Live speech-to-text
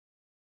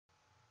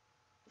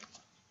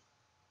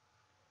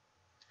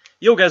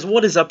Yo guys,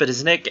 what is up? It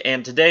is Nick,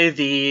 and today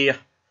the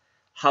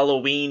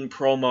Halloween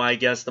promo, I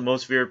guess, the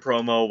most feared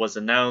promo was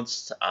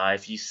announced.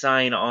 If you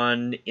sign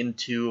on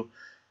into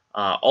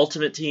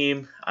Ultimate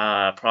Team,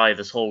 probably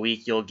this whole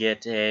week, you'll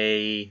get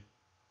a...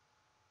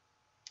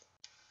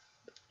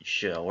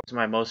 What's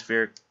my most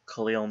feared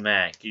Khalil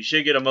Mack? You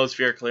should get a most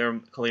feared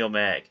Khalil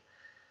Mack.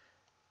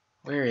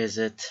 Where is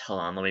it? Hold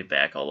on, let me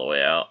back all the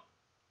way out.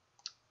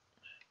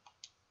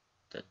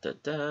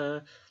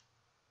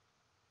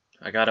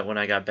 I got it when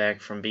I got back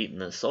from beating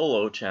the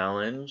solo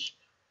challenge.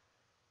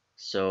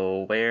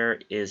 So where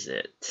is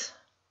it?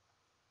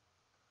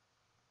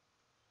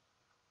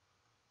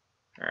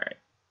 Alright,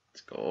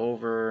 let's go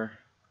over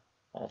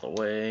all the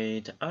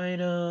way to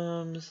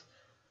items.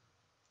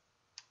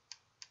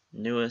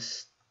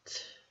 Newest.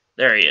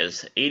 There he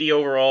is. 80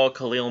 overall,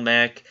 Khalil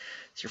Mack.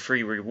 It's your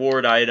free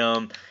reward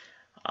item.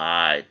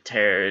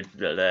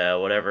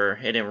 Whatever.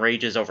 It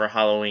enrages over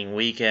Halloween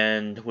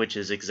weekend, which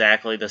is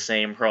exactly the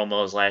same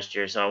promo as last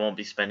year, so I won't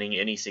be spending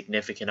any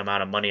significant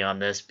amount of money on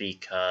this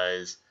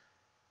because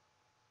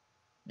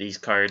these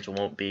cards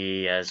won't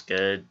be as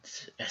good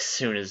as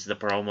soon as the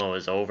promo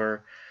is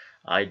over.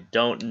 I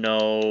don't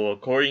know,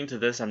 according to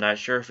this, I'm not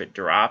sure if it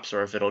drops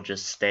or if it'll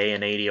just stay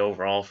an 80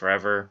 overall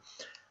forever,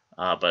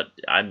 but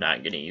I'm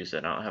not going to use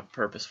it. I don't have a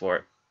purpose for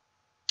it.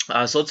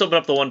 So let's open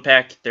up the one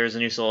pack. There's a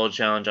new solo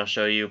challenge I'll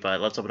show you,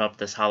 but let's open up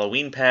this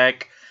Halloween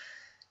pack.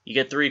 You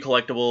get 3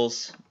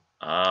 collectibles.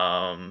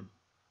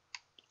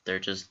 They're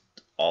just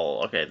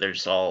all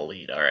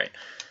elite. Alright,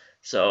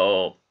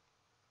 so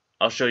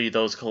I'll show you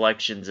those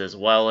collections as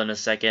well in a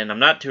second. I'm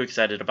not too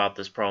excited about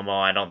this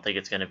promo. I don't think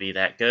it's going to be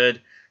that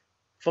good.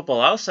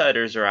 Football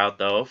Outsiders are out,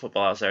 though.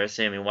 Football Outsiders,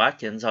 Sammy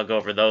Watkins. I'll go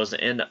over those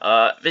in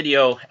a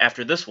video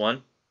after this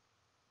one.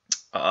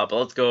 But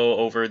let's go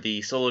over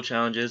the solo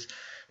challenges.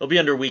 It'll be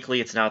under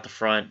weekly. It's not at the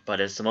front, but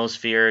it's the most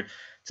feared.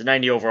 It's a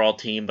 90 overall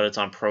team, but it's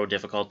on pro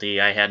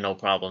difficulty. I had no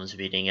problems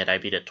beating it. I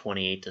beat it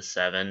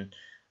 28-7.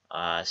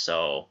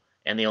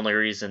 And the only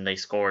reason they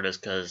scored is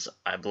because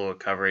I blew a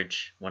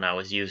coverage when I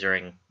was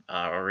using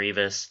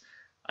Revis.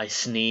 I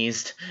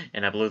sneezed,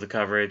 and I blew the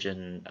coverage,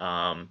 and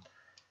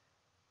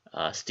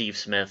Steve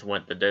Smith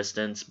went the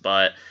distance.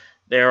 But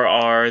there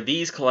are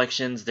these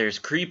collections. There's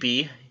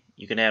Creepy.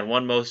 You can add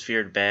 1 most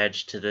feared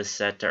badge to this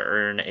set to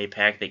earn a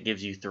pack that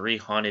gives you 3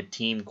 haunted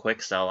team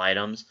quick sell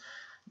items.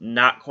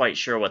 Not quite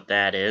sure what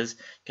that is.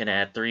 Can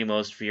add 3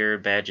 most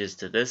feared badges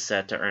to this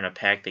set to earn a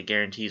pack that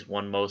guarantees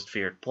 1 most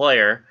feared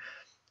player.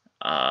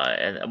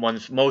 And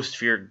 1 most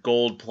feared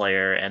gold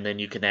player, and then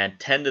you can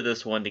add 10 to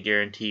this one to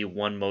guarantee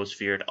 1 most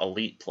feared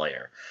elite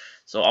player.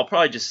 So I'll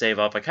probably just save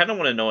up. I kind of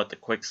want to know what the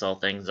quick sell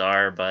things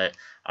are, but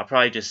I'll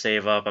probably just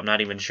save up. I'm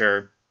not even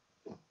sure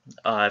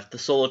if the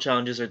solo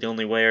challenges are the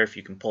only way, or if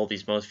you can pull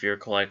these most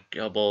feared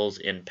collectibles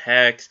in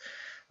packs.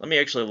 Let me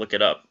actually look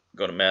it up.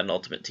 Go to Madden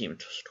Ultimate Team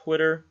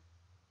Twitter.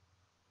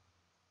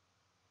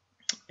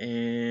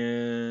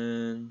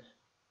 And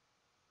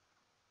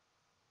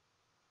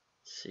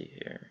let's see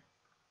here.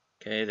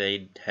 Okay,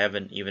 they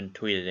haven't even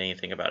tweeted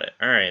anything about it.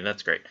 Alright,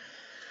 that's great.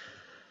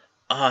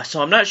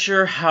 So I'm not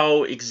sure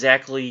how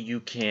exactly you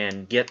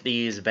can get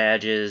these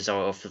badges,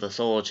 or if the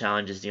solo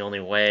challenge is the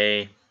only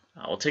way.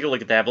 We'll take a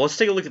look at that, but let's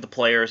take a look at the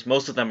players.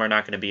 Most of them are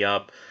not going to be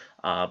up,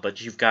 but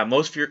you've got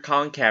most feared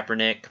Colin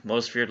Kaepernick,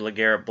 most feared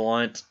LeGarrette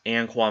Blount,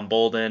 Anquan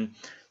Bolden,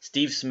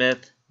 Steve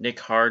Smith, Nick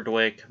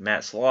Hardwick,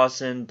 Matt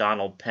Slauson,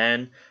 Donald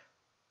Penn.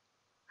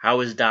 How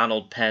is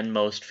Donald Penn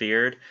most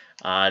feared?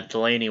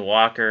 Delaney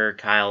Walker,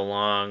 Kyle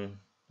Long,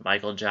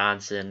 Michael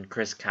Johnson,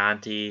 Chris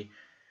Conti,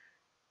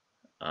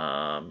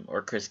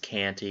 or Chris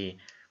Canty.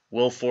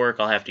 Will Fork,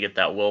 I'll have to get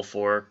that Will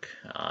Fork,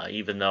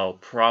 even though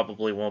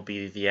probably won't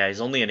be he's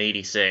only an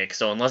 86,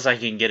 so unless I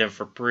can get him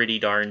for pretty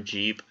darn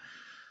cheap,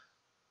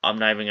 I'm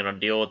not even going to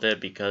deal with it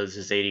because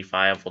his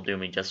 85 will do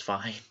me just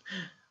fine.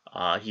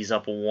 He's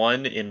up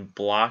 1 in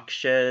block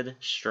shed,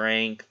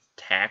 strength,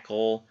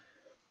 tackle,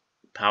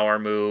 power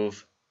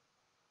move,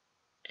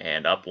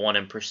 and up 1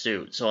 in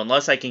pursuit. So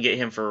unless I can get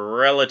him for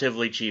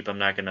relatively cheap, I'm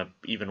not going to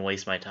even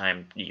waste my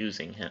time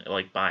using him,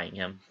 buying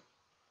him.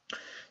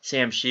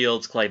 Sam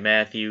Shields, Clay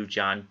Matthew,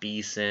 John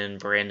Beeson,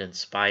 Brandon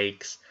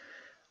Spikes,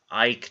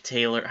 Ike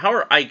Taylor. How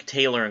are Ike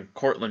Taylor and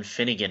Cortland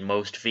Finnegan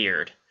most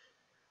feared?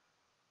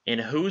 And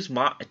how is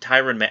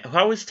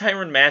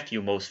Tyrann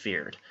Mathieu most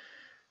feared?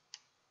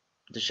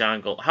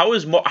 Deshaun Gold.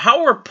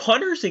 How are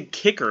punters and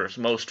kickers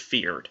most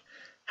feared?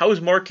 How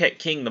is Marquette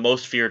King the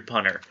most feared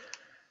punter?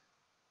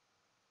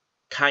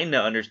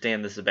 Kinda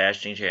understand the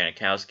Sebastian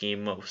Janikowski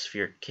most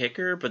feared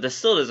kicker, but this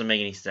still doesn't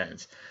make any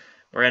sense.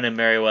 Brandon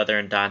Merriweather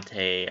and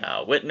Dante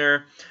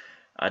Whitner.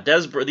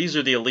 These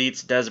are the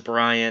elites. Des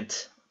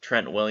Bryant,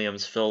 Trent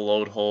Williams, Phil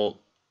Lodeholt,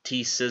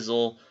 T.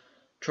 Sizzle,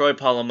 Troy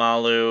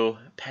Polamalu,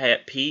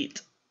 Pat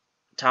Pete,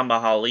 Tamba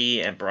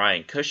Hali, and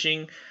Brian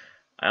Cushing.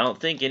 I don't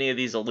think any of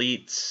these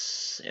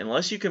elites,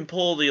 unless you can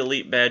pull the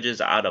elite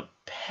badges out of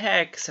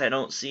packs, I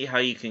don't see how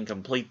you can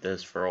complete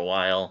this for a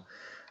while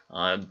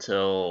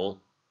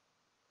until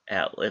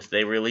if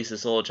they release a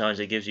solo challenge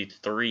that gives you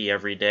 3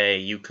 every day,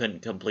 you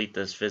couldn't complete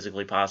this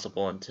physically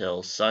possible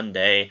until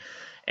Sunday,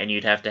 and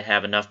you'd have to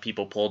have enough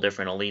people pull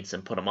different elites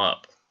and put them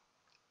up.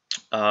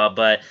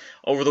 But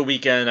over the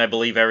weekend, I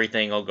believe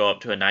everything will go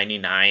up to a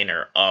 99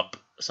 or up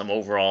some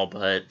overall,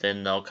 but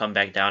then they'll come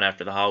back down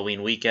after the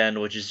Halloween weekend,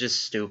 which is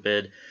just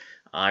stupid.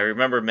 I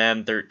remember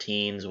Madden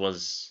 13's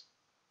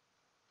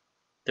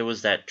there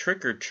was that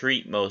trick or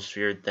treat most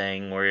feared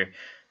thing where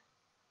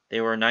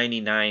they were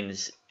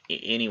 99s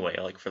anyway,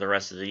 like for the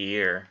rest of the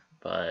year,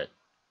 but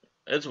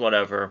it's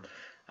whatever.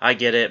 I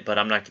get it, but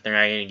they're not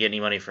going to get any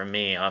money from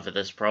me off of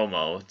this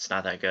promo. It's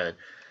not that good.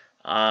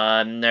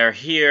 They're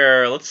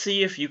here. Let's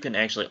see if you can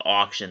actually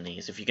auction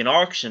these. If you can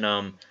auction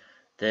them,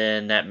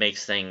 then that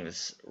makes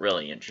things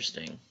really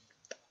interesting.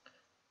 Let's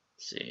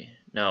see.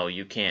 No,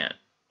 you can't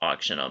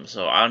auction them.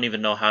 So I don't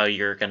even know how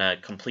you're going to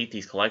complete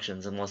these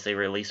collections unless they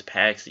release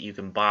packs that you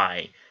can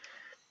buy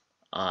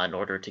in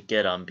order to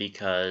get them,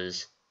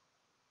 because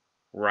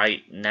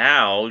right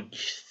now,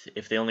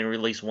 if they only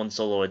release one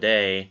solo a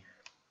day,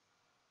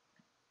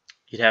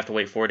 you'd have to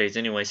wait 4 days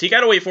anyway. So you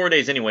gotta wait 4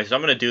 days anyway. So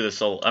I'm gonna do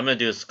this. I'm gonna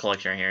do this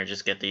collection right here and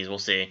just get these. We'll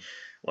see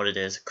what it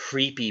is.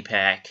 Creepy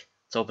pack.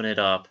 Let's open it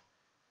up.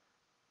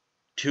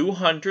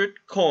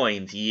 200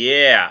 coins.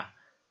 Yeah.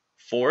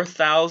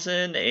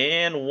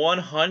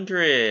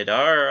 4,100.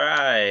 All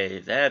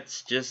right.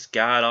 That's just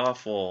god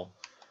awful.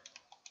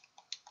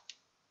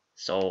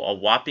 So a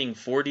whopping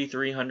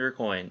 4,300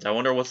 coins. I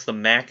wonder what's the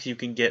max you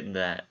can get in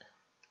that.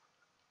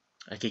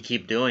 I could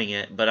keep doing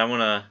it, but I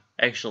wanna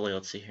actually.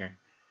 Let's see here.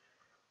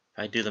 If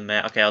I do the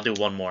math, okay, I'll do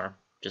one more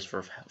just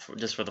for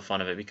the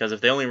fun of it, because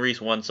if they only release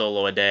one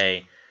solo a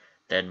day,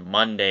 then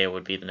Monday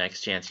would be the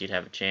next chance you'd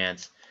have a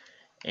chance.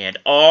 And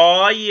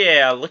oh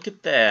yeah, look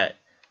at that.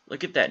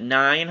 Look at that,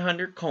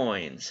 900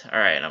 coins. All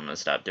right, I'm gonna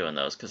stop doing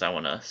those because I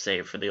want to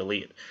save for the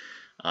elite.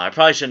 I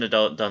probably shouldn't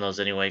have done those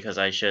anyway because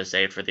I should have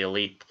saved for the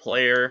elite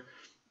player,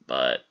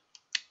 but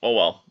oh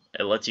well.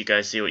 It lets you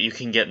guys see what you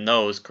can get in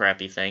those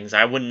crappy things.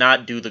 I would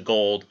not do the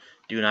gold.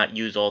 Do not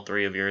use all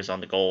 3 of yours on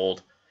the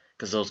gold,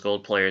 because those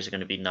gold players are going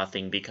to be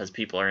nothing because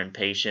people are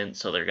impatient,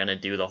 so they're going to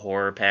do the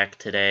horror pack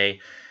today.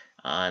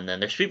 And then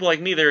there's people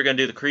like me that are going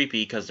to do the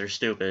creepy because they're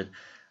stupid.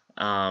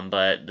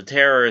 But the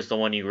terror is the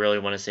one you really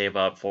want to save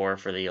up for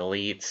the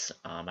elites.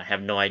 I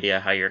have no idea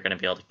how you're going to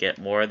be able to get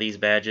more of these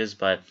badges,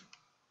 but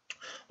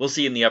we'll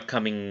see in the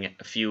upcoming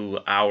few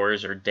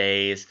hours or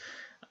days.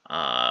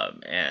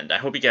 And I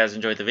hope you guys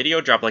enjoyed the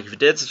video. Drop a like if you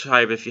did,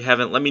 subscribe if you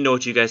haven't. Let me know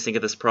what you guys think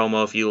of this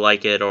promo, if you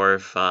like it, or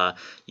if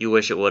you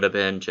wish it would have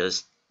been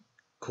just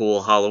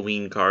cool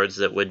Halloween cards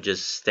that would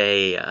just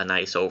stay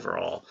nice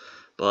overall.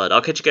 But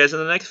I'll catch you guys in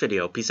the next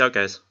video. Peace out,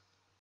 guys.